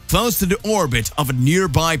of them, close to the orbit of a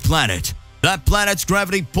nearby planet. That planet's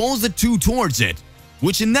gravity pulls the two towards it,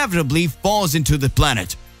 which inevitably falls into the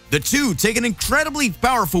planet. The two take an incredibly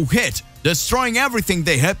powerful hit, destroying everything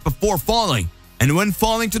they hit before falling. And when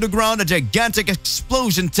falling to the ground, a gigantic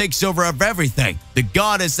explosion takes over of everything. The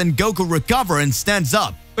goddess and Goku recover and stands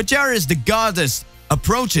up. But Jairus, the goddess,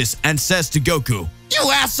 approaches and says to Goku,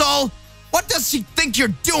 "You asshole! What does she think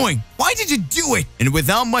you're doing? Why did you do it?" And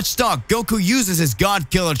without much talk, Goku uses his God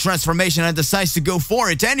Killer transformation and decides to go for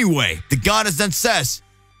it anyway. The goddess then says,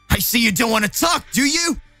 "I see you don't want to talk, do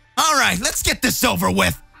you? Alright, let's get this over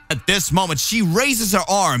with." At this moment, she raises her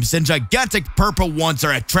arms and gigantic purple ones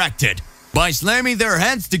are attracted. By slamming their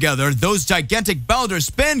hands together, those gigantic boulders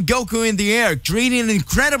spin Goku in the air, creating an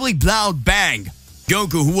incredibly loud bang.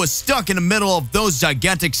 Goku, who was stuck in the middle of those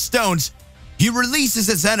gigantic stones, he releases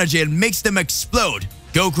his energy and makes them explode.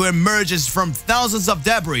 Goku emerges from thousands of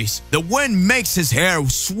debris. The wind makes his hair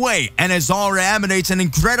sway and his aura emanates an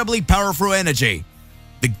incredibly powerful energy.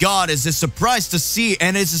 The goddess is surprised to see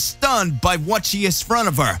and is stunned by what she is in front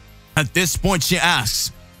of her. At this point, she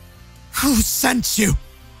asks, "Who sent you?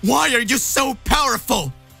 Why are you so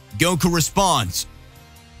powerful?" Goku responds,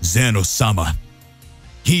 "Zeno-sama.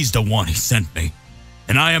 He's the one who sent me.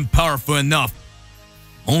 And I am powerful enough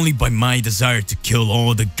only by my desire to kill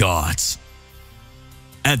all the gods."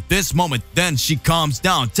 At this moment, then she calms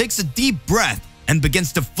down, takes a deep breath, and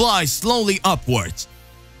begins to fly slowly upwards.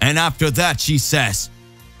 And after that, she says,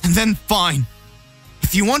 "And then fine.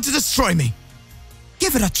 If you want to destroy me,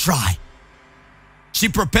 give it a try." She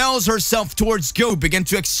propels herself towards Goku, begin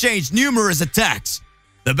to exchange numerous attacks.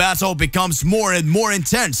 The battle becomes more and more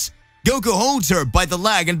intense. Goku holds her by the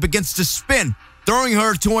leg and begins to spin, throwing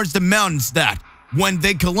her towards the mountains that, when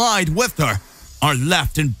they collide with her, are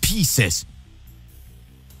left in pieces.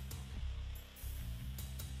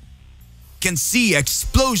 You can see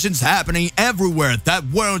explosions happening everywhere. That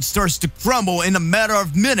world starts to crumble in a matter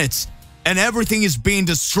of minutes, and everything is being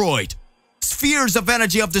destroyed. Spheres of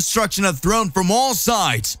energy of destruction are thrown from all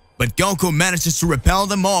sides, but Goku manages to repel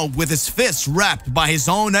them all with his fists wrapped by his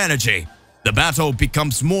own energy. The battle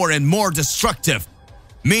becomes more and more destructive.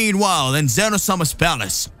 Meanwhile, in Zeno-sama's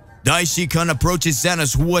palace, Daishi-kun approaches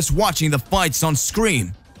Zenos, who was watching the fights on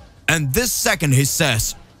screen. And this second he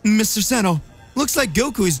says, "Mr. Zeno, looks like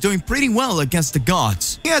Goku is doing pretty well against the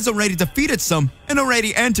gods. He has already defeated some and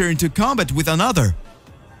already entered into combat with another."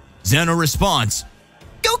 Zeno responds,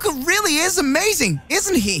 "Goku really is amazing,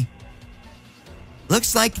 isn't he?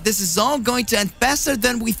 Looks like this is all going to end faster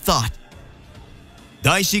than we thought."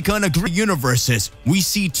 Daishi-kun agrees. Universes, we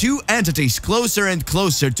see two entities closer and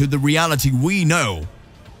closer to the reality we know,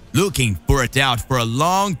 looking for it out for a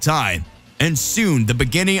long time, and soon the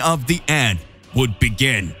beginning of the end would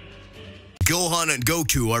begin. Gohan and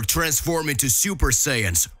Goku are transformed into Super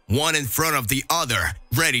Saiyans, one in front of the other,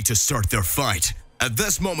 ready to start their fight. At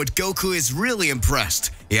this moment, Goku is really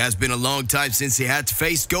impressed. It has been a long time since he had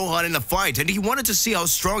faced Gohan in a fight, and he wanted to see how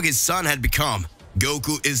strong his son had become.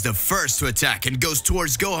 Goku is the first to attack and goes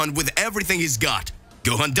towards Gohan with everything he's got.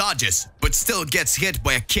 Gohan dodges, but still gets hit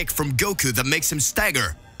by a kick from Goku that makes him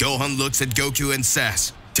stagger. Gohan looks at Goku and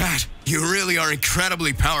says, "Dad, you really are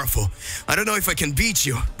incredibly powerful. I don't know if I can beat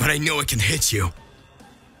you, but I know I can hit you."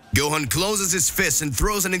 Gohan closes his fist and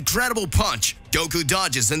throws an incredible punch. Goku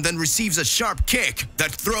dodges and then receives a sharp kick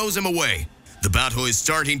that throws him away. The battle is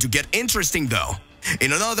starting to get interesting though.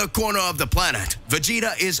 In another corner of the planet,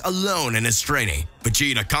 Vegeta is alone in his training.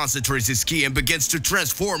 Vegeta concentrates his ki and begins to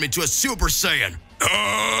transform into a Super Saiyan.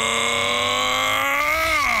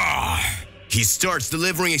 He starts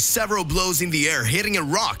delivering several blows in the air, hitting a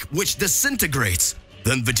rock, which disintegrates.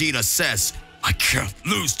 Then Vegeta says, "I can't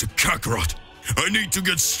lose to Kakarot. I need to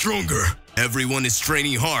get stronger." Everyone is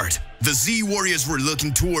training hard. The Z Warriors were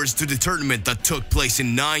looking towards to the tournament that took place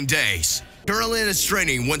in 9 days. Krillin is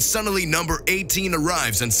training when suddenly number 18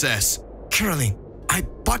 arrives and says, "Krillin, I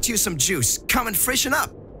bought you some juice. Come and freshen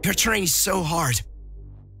up. You're training so hard."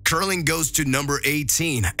 Krillin goes to number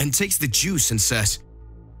 18 and takes the juice and says,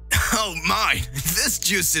 "Oh my, this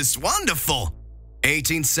juice is wonderful."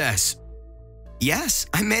 18 says, "Yes,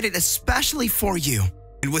 I made it especially for you."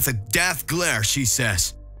 And with a death glare, she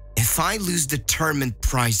says, "If I lose the tournament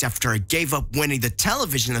prize after I gave up winning the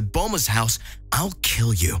television at Bulma's house, I'll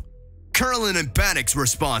kill you." Krillin in panic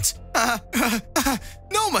responds,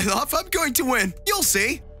 "No, my love, I'm going to win. You'll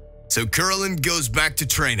see." So Krillin goes back to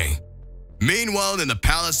training. Meanwhile, in the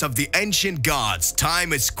palace of the ancient gods,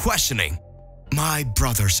 time is questioning. "My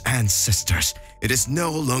brothers and sisters, it is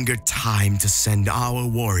no longer time to send our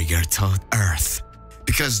warrior to Earth,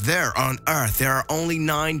 Because there on Earth, there are only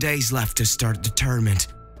 9 days left to start the tournament.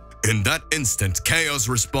 In that instant, Chaos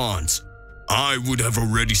responds, I would have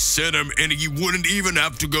already sent him and he wouldn't even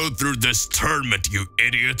have to go through this tournament, you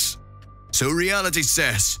idiots. So Reality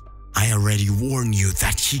says, I already warned you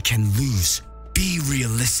that he can lose. Be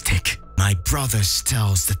realistic. My brother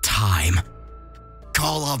tells the time.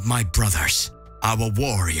 Call up my brothers. Our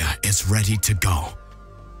warrior is ready to go.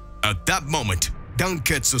 At that moment,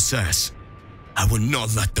 Danketsu says, I will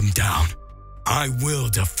not let them down. I will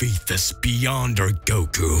defeat this Beyonder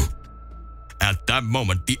Goku. At that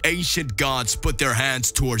moment, the ancient gods put their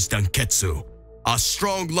hands towards Danketsu. A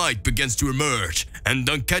strong light begins to emerge, and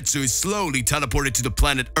Danketsu is slowly teleported to the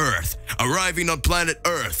planet Earth. Arriving on planet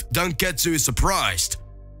Earth, Danketsu is surprised,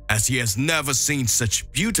 as he has never seen such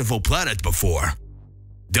beautiful planet before.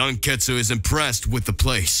 Danketsu is impressed with the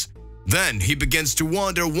place. Then he begins to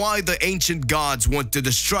wonder why the ancient gods want the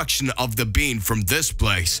destruction of the being from this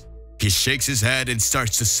place. He shakes his head and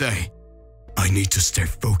starts to say, I need to stay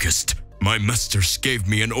focused. My masters gave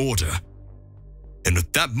me an order. And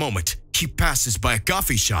at that moment, he passes by a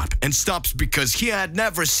coffee shop and stops because he had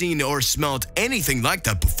never seen or smelled anything like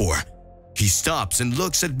that before. He stops and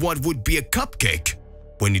looks at what would be a cupcake.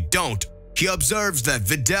 When you don't, he observes that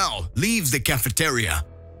Vidal leaves the cafeteria,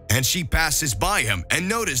 and she passes by him and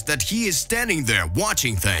notices that he is standing there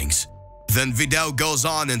watching things. Then Vidal goes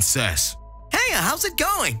on and says, Hey, how's it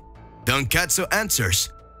going? Danketsu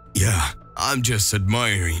answers, Yeah, I'm just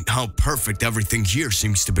admiring how perfect everything here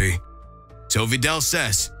seems to be. So Vidal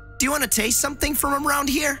says, Do you want to taste something from around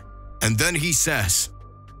here? And then he says,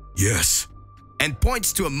 Yes, and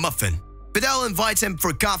points to a muffin. Vidal invites him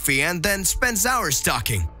for coffee and then spends hours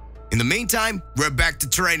talking. In the meantime, we're back to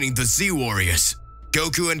training the Z Warriors.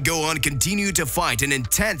 Goku and Gohan continue to fight an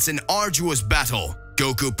intense and arduous battle.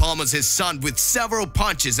 Goku pummels his son with several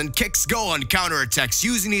punches and kicks Gohan counterattacks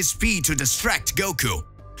using his speed to distract Goku,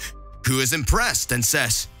 who is impressed and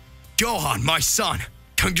says, Gohan, my son,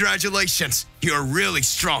 congratulations, you're really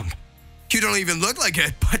strong. You don't even look like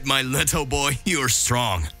it, but my little boy, you're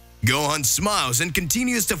strong. Gohan smiles and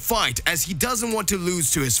continues to fight as he doesn't want to lose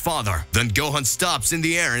to his father. Then Gohan stops in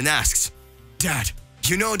the air and asks, Dad,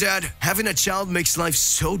 you know, Dad, having a child makes life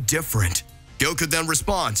so different. Goku then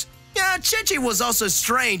responds, Yeah, Chichi was also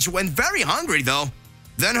strange when very hungry though.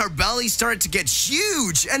 Then her belly started to get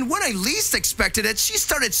huge, and when I least expected it, she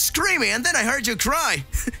started screaming, and then I heard you cry.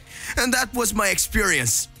 And that was my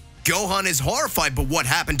experience. Gohan is horrified by what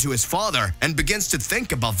happened to his father and begins to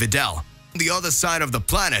think about Vidal. On the other side of the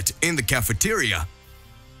planet, in the cafeteria,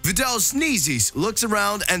 Vidal sneezes, looks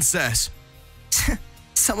around, and says,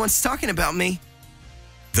 Someone's talking about me.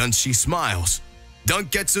 Then she smiles.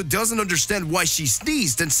 Danketsu doesn't understand why she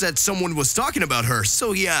sneezed and said someone was talking about her,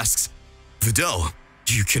 so he asks, Vidal,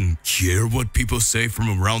 you can hear what people say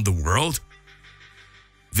from around the world?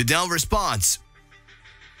 Vidal responds,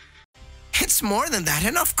 It's more than that,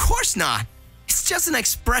 and of course not. It's just an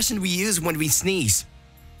expression we use when we sneeze.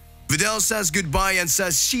 Vidal says goodbye and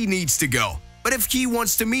says she needs to go, but if he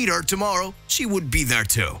wants to meet her tomorrow, she would be there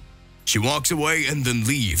too. She walks away and then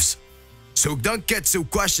leaves. So Danketsu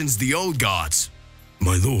questions the old gods.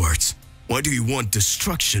 My lords, why do you want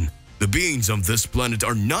destruction? The beings on this planet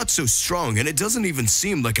are not so strong and it doesn't even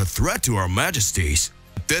seem like a threat to our majesties.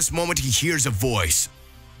 At this moment he hears a voice.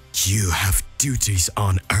 You have duties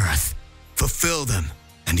on Earth. Fulfill them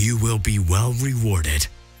and you will be well rewarded.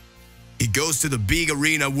 He goes to the big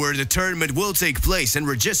arena where the tournament will take place and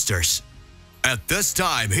registers. At this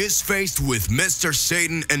time, he's faced with Mr.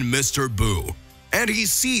 Satan and Mr. Boo. And he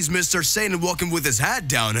sees Mr. Satan walking with his hat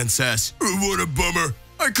down and says, What a bummer.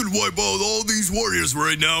 I could wipe out all these warriors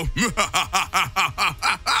right now.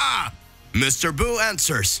 Mr. Boo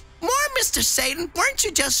answers, More, Mr. Satan? Weren't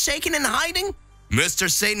you just shaking and hiding? Mr.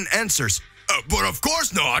 Satan answers, But of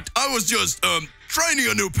course not. I was just, training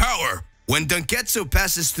a new power. When Danketsu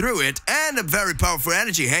passes through it and a very powerful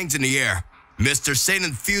energy hangs in the air, Mr.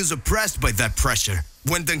 Satan feels oppressed by that pressure.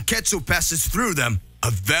 When Danketsu passes through them, a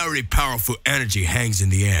very powerful energy hangs in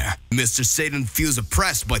the air. Mr. Satan feels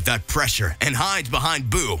oppressed by that pressure and hides behind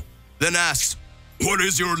Boo. Then asks, What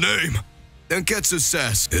is your name? Danketsu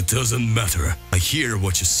says, It doesn't matter. I hear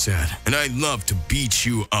what you said, and I'd love to beat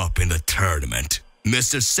you up in the tournament.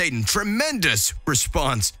 Mr. Satan, tremendous,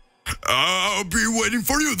 responds, I'll be waiting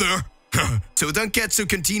for you there. So Danketsu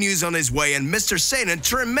continues on his way, and Mr. Satan,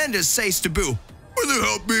 tremendous, says to Boo, Will you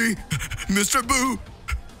help me? Mr. Boo,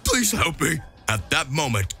 please help me. At that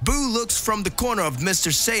moment, Boo looks from the corner of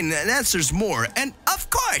Mr. Satan and answers more, and of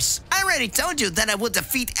course course! I already told you that I would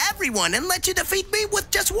defeat everyone and let you defeat me with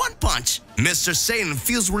just one punch. Mr. Saiyan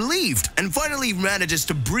feels relieved and finally manages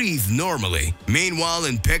to breathe normally. Meanwhile,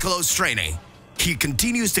 in Piccolo's training, he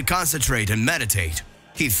continues to concentrate and meditate.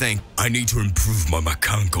 He thinks, I need to improve my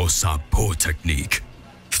Makanko Sapo technique.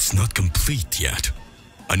 It's not complete yet.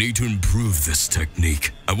 I need to improve this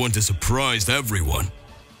technique. I want to surprise everyone,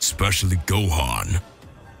 especially Gohan.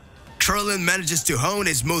 Krillin manages to hone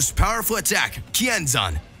his most powerful attack,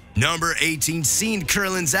 Kienzan. Number 18, seeing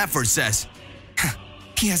Krillin's effort, says,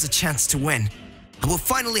 he has a chance to win. I will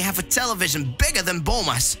finally have a television bigger than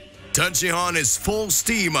Bulma's. Tenshinhan is full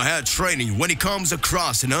steam ahead training when he comes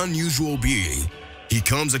across an unusual being. He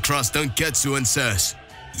comes across Dunketsu and says,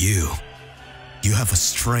 You have a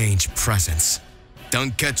strange presence.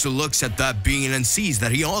 Dunketsu looks at that being and sees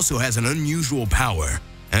that he also has an unusual power.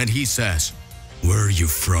 And he says, Where are you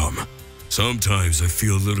from? Sometimes I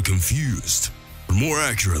feel a little confused. But more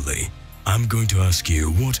accurately, I'm going to ask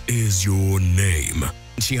you, what is your name?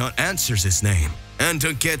 Tenshinhan answers his name. And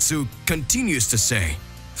Dunketsu continues to say,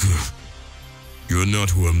 You're not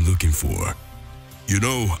who I'm looking for. You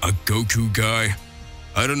know, a Goku guy?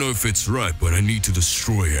 I don't know if it's right, but I need to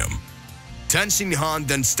destroy him. Tenshinhan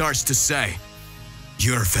then starts to say,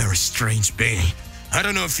 You're a very strange being. I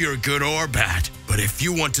don't know if you're good or bad, but if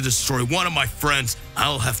you want to destroy one of my friends,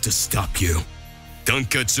 I'll have to stop you.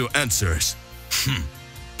 Dunketsu answers,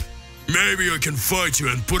 Maybe I can fight you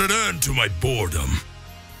and put an end to my boredom.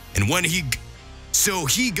 And so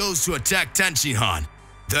he goes to attack Tenshinhan.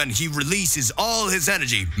 Then he releases all his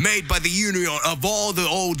energy made by the union of all the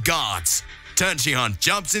old gods. Tenshinhan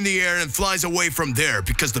jumps in the air and flies away from there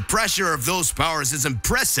because the pressure of those powers is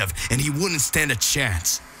impressive and he wouldn't stand a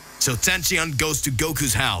chance. So Tenshinhan goes to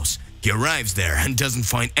Goku's house. He arrives there and doesn't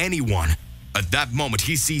find anyone. At that moment,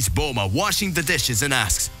 he sees Bulma washing the dishes and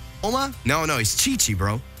asks, Bulma? No, it's Chi-Chi,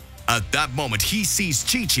 bro. At that moment, he sees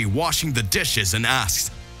Chi-Chi washing the dishes and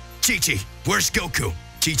asks, Chi-Chi, where's Goku?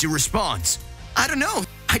 Chi-Chi responds, I don't know.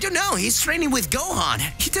 He's training with Gohan.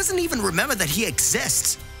 He doesn't even remember that he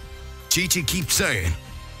exists. Chi-Chi keeps saying,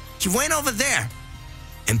 He went over there,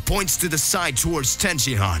 and points to the side towards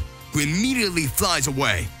Tenshinhan, who immediately flies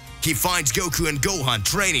away. He finds Goku and Gohan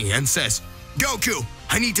training and says, Goku,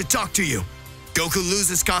 I need to talk to you. Goku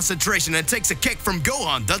loses concentration and takes a kick from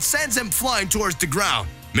Gohan that sends him flying towards the ground,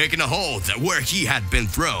 making a hole where he had been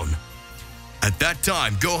thrown. At that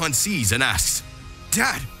time, Gohan sees and asks,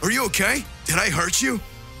 Dad, are you okay? Did I hurt you?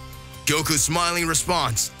 Goku smiling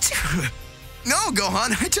responds, No,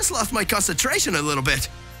 Gohan, I just lost my concentration a little bit.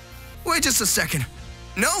 Wait just a second.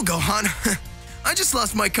 No, Gohan, I just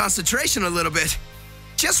lost my concentration a little bit.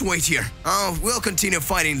 Just wait here. We'll continue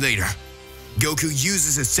fighting later. Goku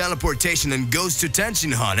uses his teleportation and goes to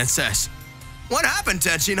Tenshinhan and says, What happened,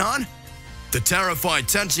 Tenshinhan? The terrified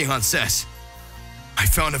Tenshinhan says, I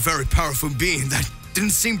found a very powerful being that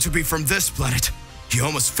didn't seem to be from this planet. He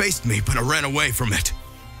almost faced me, but I ran away from it.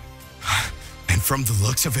 And from the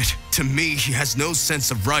looks of it, to me, he has no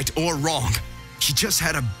sense of right or wrong. He just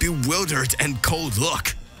had a bewildered and cold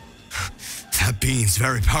look. That being's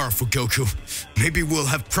very powerful, Goku. Maybe we'll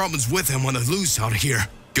have problems with him on the loose out here.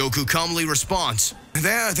 Goku calmly responds,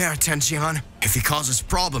 There, Tenshinhan. If he causes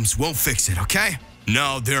problems, we'll fix it, okay?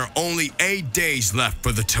 Now there are only 8 days left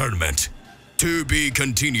for the tournament. To be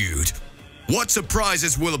continued. What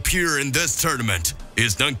surprises will appear in this tournament?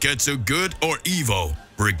 Is Dunketsu good or evil?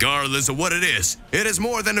 Regardless of what it is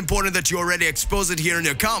more than important that you already expose it here in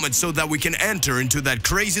your comments so that we can enter into that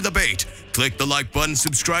crazy debate. Click the like button,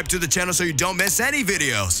 subscribe to the channel so you don't miss any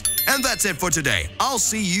videos. And that's it for today. I'll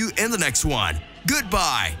see you in the next one.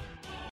 Goodbye.